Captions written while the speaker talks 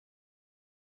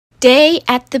Day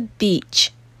at the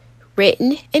Beach,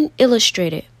 written and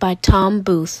illustrated by Tom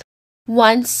Booth.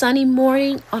 One sunny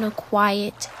morning on a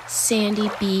quiet, sandy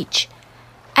beach,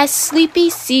 as sleepy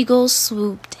seagulls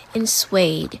swooped and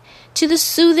swayed to the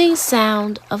soothing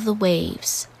sound of the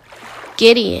waves,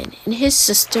 Gideon and his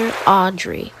sister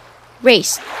Audrey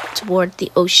raced toward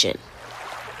the ocean.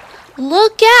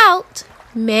 "Look out!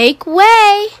 Make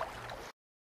way!"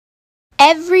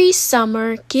 Every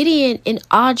summer, Gideon and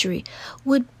Audrey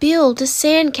would build a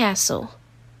sandcastle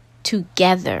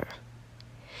together.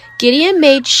 Gideon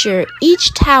made sure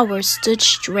each tower stood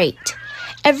straight,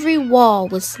 every wall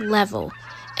was level,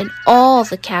 and all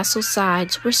the castle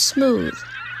sides were smooth.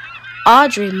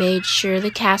 Audrey made sure the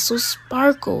castle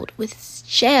sparkled with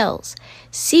shells,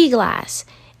 sea glass,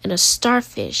 and a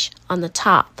starfish on the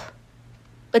top.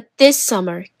 But this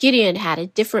summer, Gideon had a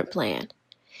different plan.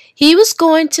 He was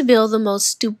going to build the most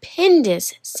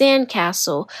stupendous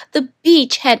sandcastle the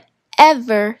beach had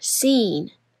ever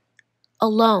seen.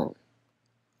 Alone.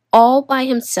 All by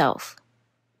himself.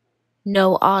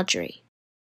 No Audrey.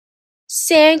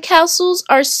 "Sandcastles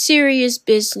are serious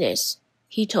business,"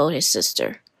 he told his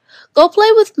sister. "Go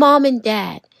play with Mom and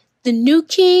Dad. The new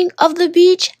king of the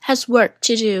beach has work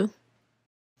to do."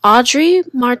 Audrey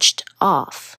marched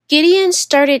off. Gideon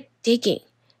started digging,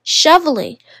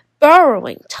 shoveling,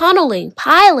 burrowing, tunneling,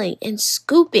 piling, and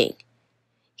scooping.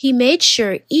 He made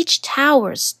sure each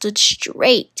tower stood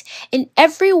straight and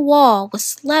every wall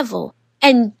was level,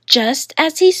 and just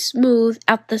as he smoothed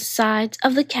out the sides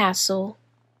of the castle,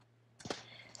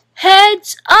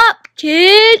 "Heads up,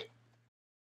 kid!"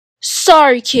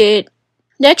 "Sorry, kid.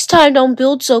 Next time don't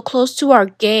build so close to our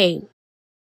game."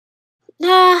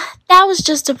 "Nah, that was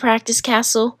just a practice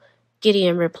castle,"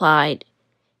 Gideon replied.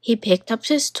 He picked up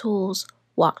his tools,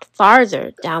 walked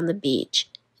farther down the beach,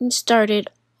 and started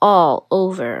all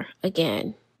over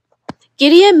again.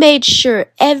 Gideon made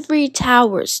sure every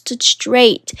tower stood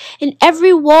straight and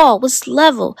every wall was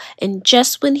level, and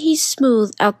just when he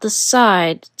smoothed out the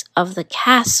sides of the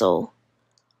castle,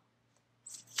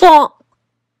 thump!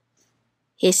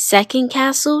 His second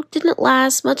castle didn't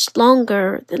last much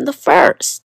longer than the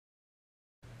first.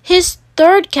 His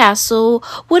third castle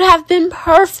would have been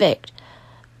perfect,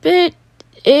 but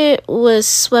it was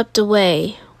swept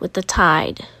away with the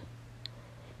tide.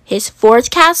 His fourth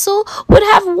castle would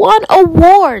have won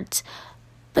awards,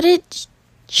 but it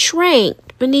shrank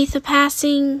beneath a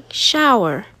passing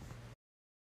shower.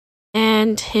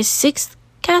 And his sixth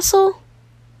castle?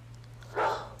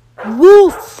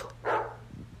 Woof!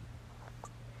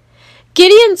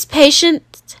 Gideon's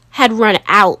patience had run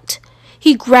out.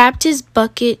 He grabbed his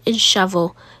bucket and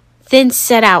shovel, then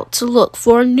set out to look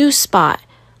for a new spot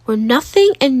where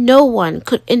nothing and no one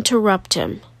could interrupt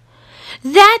him.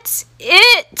 "That's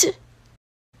it!"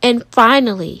 And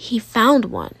finally he found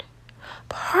one.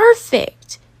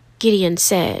 "Perfect," Gideon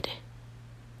said.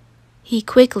 He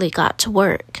quickly got to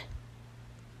work.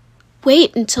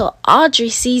 "Wait until Audrey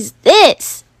sees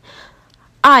this.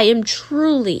 I am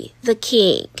truly the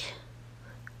king."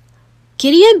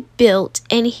 Gideon built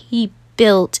and he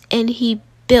built and he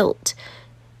built,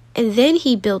 and then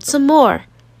he built some more.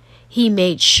 He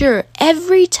made sure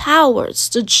every tower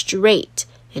stood straight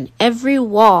and every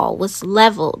wall was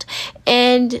leveled,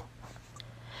 and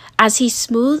as he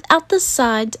smoothed out the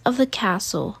sides of the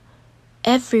castle,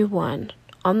 everyone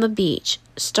on the beach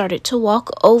started to walk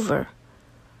over.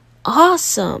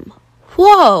 "Awesome!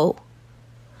 Whoa!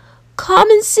 Come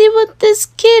and see what this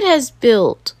kid has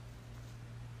built."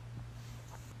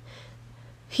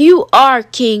 "You are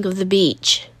king of the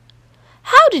beach.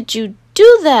 How did you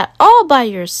do that all by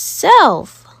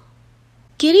yourself?"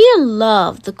 Gideon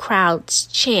loved the crowd's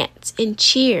chants and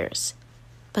cheers,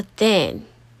 but then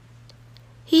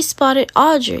he spotted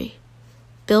Audrey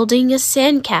building a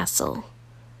sandcastle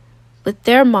with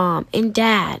their mom and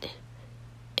dad,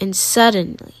 and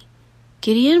suddenly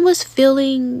Gideon was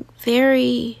feeling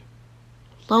very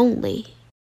lonely.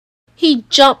 He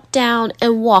jumped down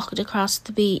and walked across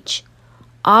the beach.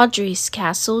 Audrey's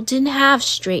castle didn't have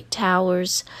straight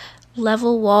towers,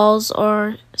 level walls,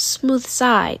 or smooth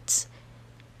sides,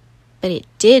 but it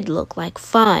did look like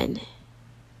fun.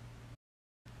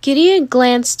 Gideon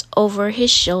glanced over his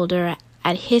shoulder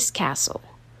at his castle.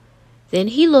 Then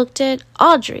he looked at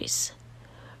Audrey's.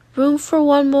 "Room for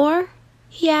one more?"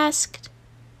 he asked.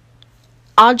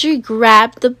 Audrey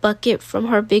grabbed the bucket from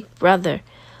her big brother.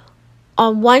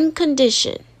 "On one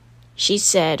condition," she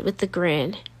said with a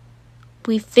grin.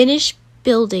 "We finish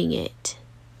building it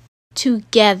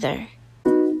together."